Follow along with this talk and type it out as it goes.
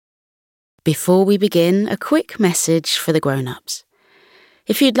Before we begin, a quick message for the grown-ups.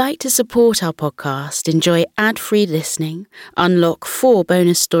 If you'd like to support our podcast, enjoy ad-free listening, unlock 4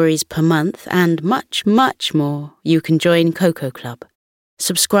 bonus stories per month, and much, much more, you can join Coco Club.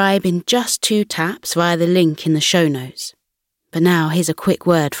 Subscribe in just 2 taps via the link in the show notes. But now, here's a quick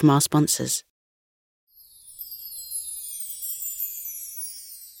word from our sponsors.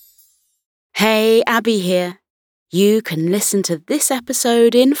 Hey, Abby here. You can listen to this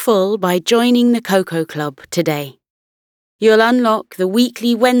episode in full by joining the Coco Club today. You'll unlock the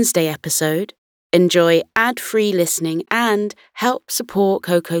weekly Wednesday episode, enjoy ad-free listening, and help support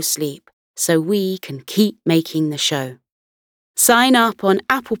Coco's sleep so we can keep making the show. Sign up on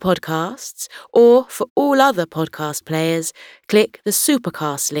Apple Podcasts, or for all other podcast players, click the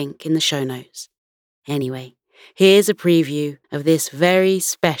Supercast link in the show notes. Anyway, here's a preview of this very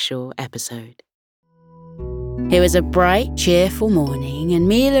special episode. It was a bright, cheerful morning, and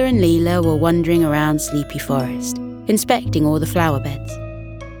Mila and Lila were wandering around Sleepy Forest, inspecting all the flower beds.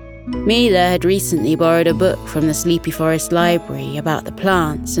 Mila had recently borrowed a book from the Sleepy Forest library about the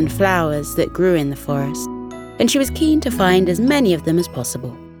plants and flowers that grew in the forest, and she was keen to find as many of them as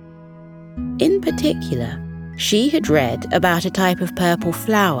possible. In particular, she had read about a type of purple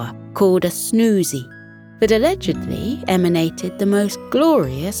flower called a snoozy that allegedly emanated the most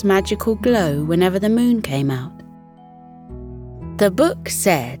glorious magical glow whenever the moon came out. The book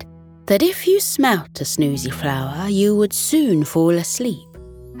said that if you smelt a snoozy flower, you would soon fall asleep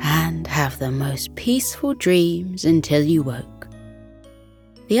and have the most peaceful dreams until you woke.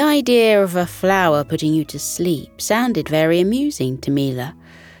 The idea of a flower putting you to sleep sounded very amusing to Mila,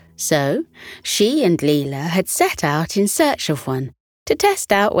 so she and Lila had set out in search of one to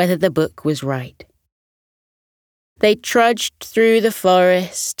test out whether the book was right. They trudged through the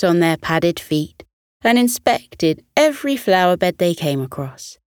forest on their padded feet and inspected every flower bed they came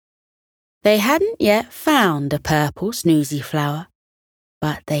across. They hadn't yet found a purple snoozy flower,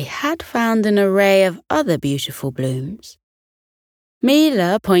 but they had found an array of other beautiful blooms.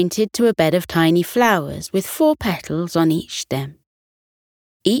 Mila pointed to a bed of tiny flowers with 4 petals on each stem.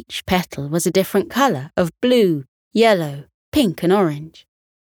 Each petal was a different colour of blue, yellow, pink and orange.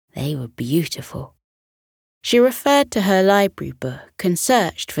 They were beautiful. She referred to her library book and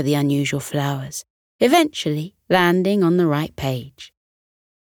searched for the unusual flowers, eventually landing on the right page.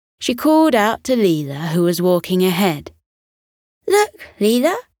 She called out to Lila, who was walking ahead. "Look,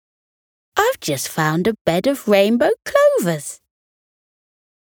 Lila, I've just found a bed of rainbow clovers."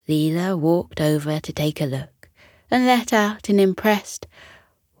 Lila walked over to take a look and let out an impressed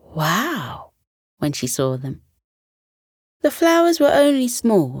 "Wow" when she saw them. The flowers were only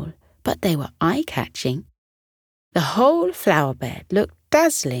small, but they were eye-catching. The whole flower bed looked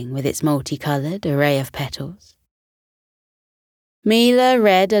dazzling with its multicoloured array of petals. Mila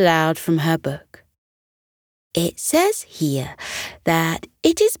read aloud from her book. "It says here that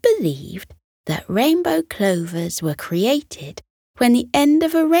it is believed that rainbow clovers were created when the end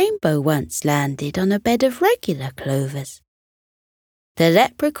of a rainbow once landed on a bed of regular clovers. The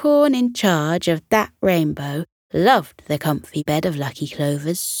leprechaun in charge of that rainbow loved the comfy bed of lucky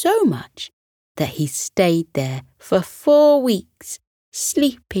clovers so much that he stayed there for 4 weeks,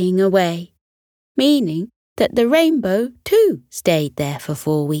 sleeping away, meaning that the rainbow too stayed there for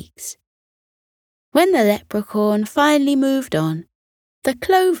 4 weeks. When the leprechaun finally moved on, the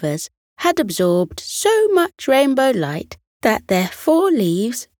clovers had absorbed so much rainbow light that their 4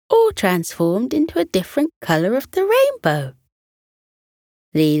 leaves all transformed into a different colour of the rainbow."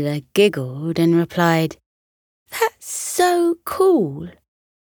 Lila giggled and replied, "That's so cool."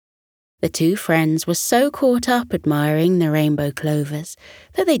 The 2 friends were so caught up admiring the rainbow clovers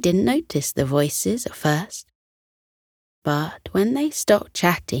that they didn't notice the voices at first. But when they stopped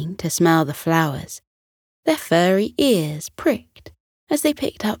chatting to smell the flowers, their furry ears pricked as they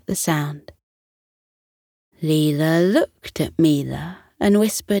picked up the sound. Lila looked at Mila and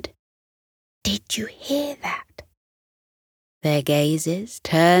whispered, "Did you hear that?" Their gazes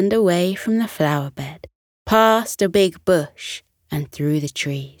turned away from the flower bed, past a big bush and through the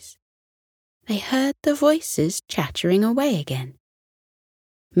trees. They heard the voices chattering away again.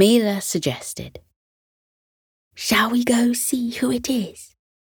 Mila suggested, "Shall we go see who it is?"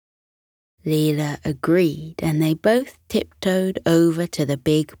 Lila agreed, and they both tiptoed over to the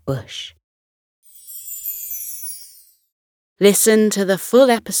big bush. Listen to the full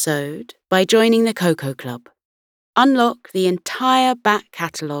episode by joining the Coco Club. Unlock the entire back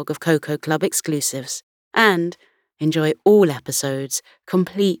catalogue of Coco Club exclusives and enjoy all episodes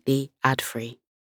completely ad-free.